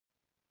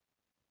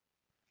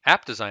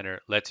App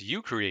Designer lets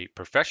you create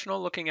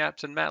professional-looking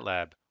apps in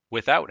MATLAB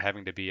without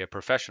having to be a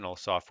professional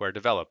software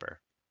developer.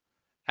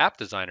 App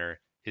Designer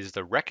is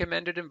the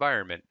recommended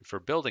environment for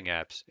building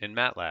apps in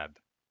MATLAB.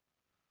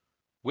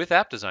 With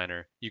App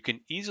Designer, you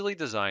can easily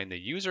design the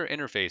user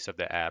interface of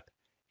the app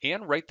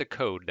and write the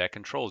code that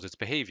controls its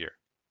behavior.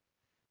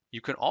 You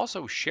can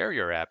also share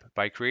your app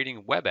by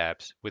creating web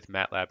apps with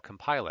MATLAB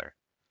Compiler.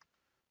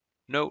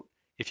 Note,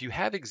 if you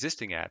have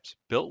existing apps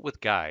built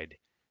with Guide,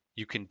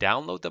 you can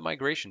download the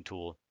migration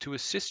tool to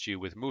assist you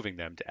with moving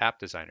them to App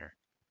Designer.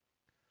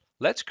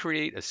 Let's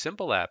create a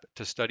simple app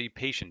to study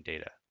patient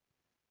data.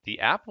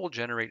 The app will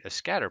generate a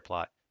scatter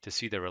plot to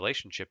see the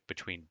relationship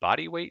between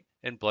body weight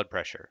and blood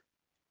pressure.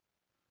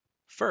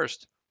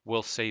 First,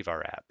 we'll save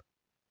our app.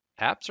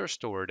 Apps are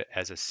stored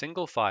as a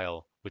single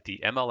file with the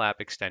MLApp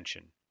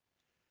extension.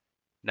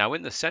 Now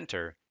in the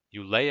center,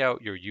 you lay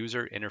out your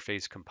user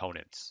interface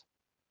components.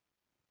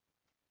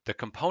 The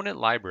component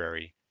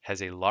library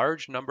has a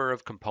large number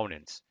of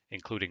components,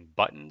 including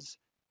buttons,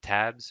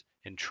 tabs,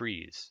 and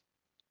trees.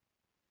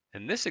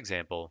 In this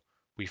example,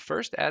 we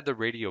first add the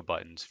radio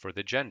buttons for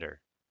the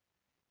gender.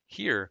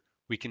 Here,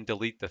 we can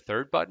delete the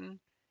third button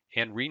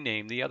and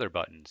rename the other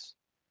buttons.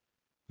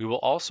 We will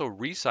also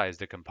resize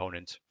the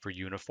components for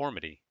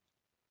uniformity.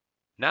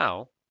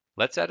 Now,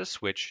 let's add a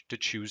switch to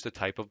choose the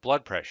type of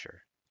blood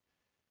pressure.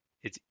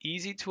 It's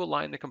easy to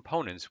align the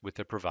components with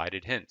the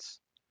provided hints.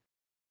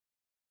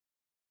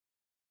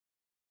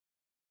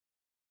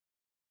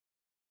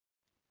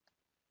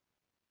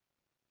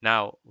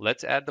 Now,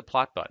 let's add the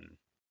plot button.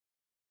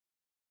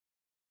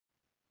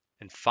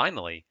 And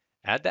finally,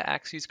 add the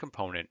axes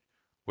component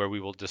where we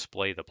will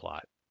display the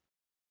plot.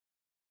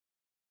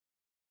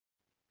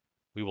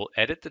 We will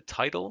edit the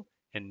title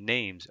and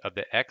names of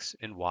the X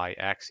and Y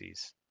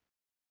axes.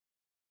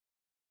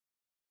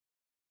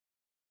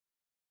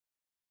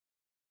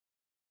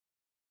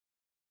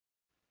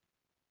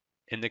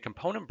 In the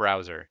component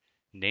browser,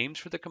 names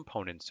for the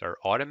components are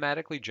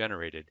automatically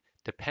generated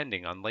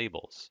depending on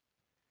labels.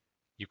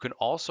 You can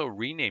also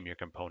rename your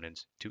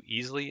components to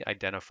easily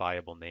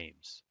identifiable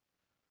names.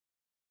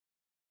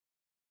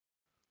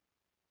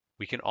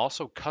 We can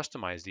also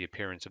customize the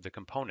appearance of the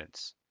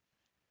components.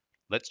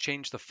 Let's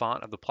change the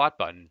font of the plot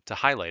button to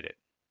highlight it.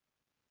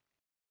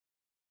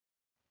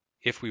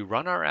 If we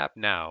run our app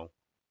now,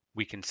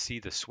 we can see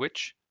the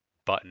switch,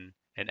 button,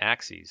 and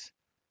axes.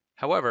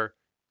 However,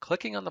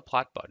 clicking on the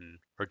plot button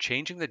or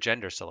changing the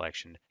gender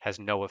selection has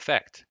no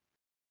effect.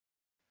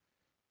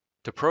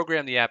 To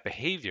program the app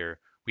behavior,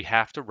 we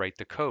have to write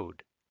the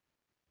code.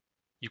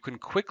 You can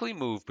quickly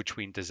move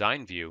between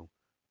Design View,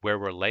 where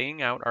we're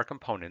laying out our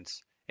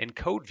components, and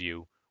Code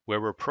View,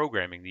 where we're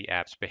programming the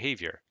app's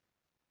behavior.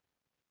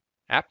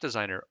 App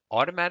Designer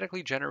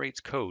automatically generates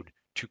code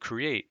to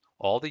create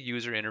all the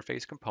user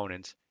interface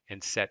components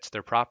and sets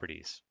their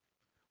properties.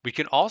 We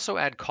can also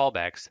add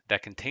callbacks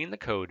that contain the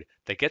code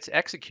that gets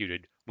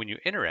executed when you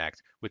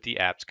interact with the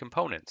app's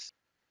components.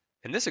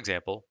 In this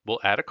example, we'll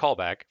add a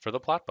callback for the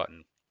plot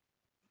button.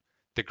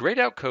 The grayed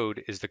out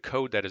code is the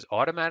code that is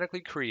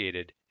automatically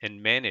created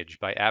and managed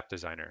by App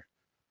Designer.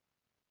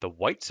 The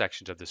white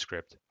sections of the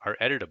script are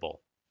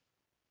editable.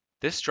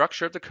 This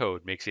structure of the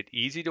code makes it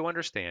easy to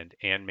understand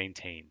and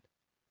maintain.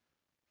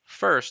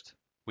 First,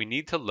 we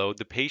need to load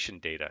the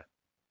patient data.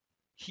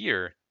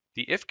 Here,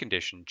 the if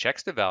condition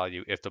checks the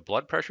value if the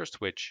blood pressure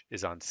switch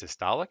is on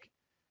systolic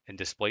and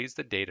displays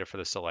the data for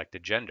the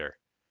selected gender.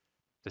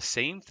 The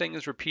same thing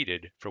is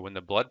repeated for when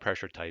the blood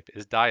pressure type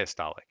is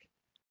diastolic.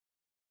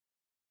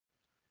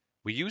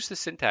 We use the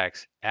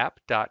syntax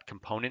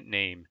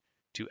app.componentName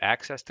to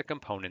access the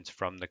components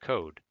from the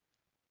code.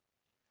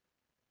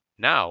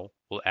 Now,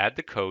 we'll add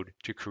the code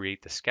to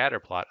create the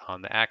scatter plot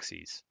on the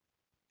axes.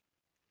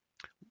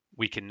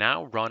 We can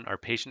now run our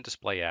patient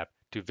display app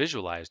to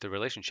visualize the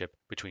relationship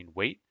between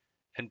weight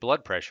and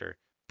blood pressure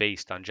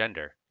based on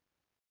gender.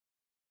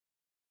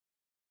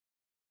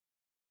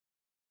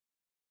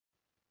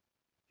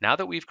 Now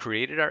that we've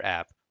created our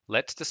app,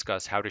 let's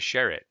discuss how to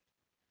share it.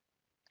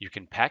 You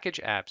can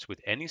package apps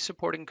with any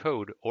supporting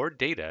code or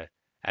data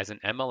as an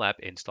MLApp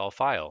install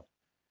file.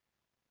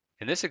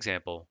 In this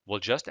example, we'll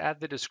just add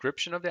the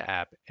description of the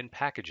app and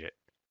package it.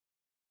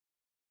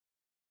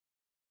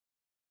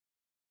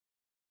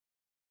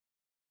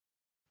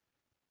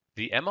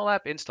 The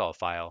MLApp install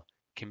file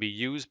can be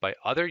used by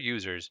other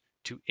users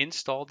to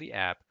install the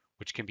app,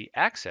 which can be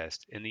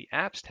accessed in the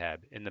Apps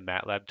tab in the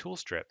MATLAB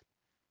toolstrip.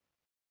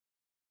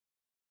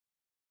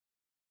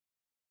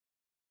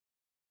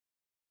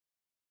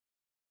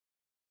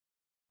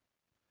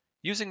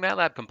 Using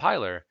MATLAB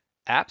Compiler,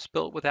 apps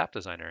built with App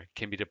Designer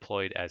can be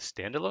deployed as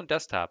standalone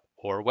desktop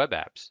or web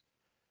apps.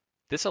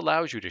 This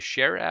allows you to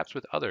share apps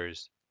with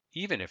others,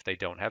 even if they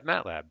don't have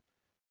MATLAB.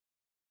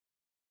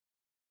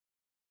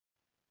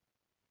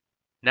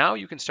 Now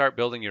you can start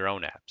building your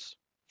own apps.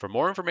 For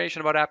more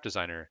information about App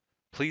Designer,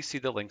 please see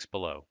the links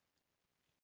below.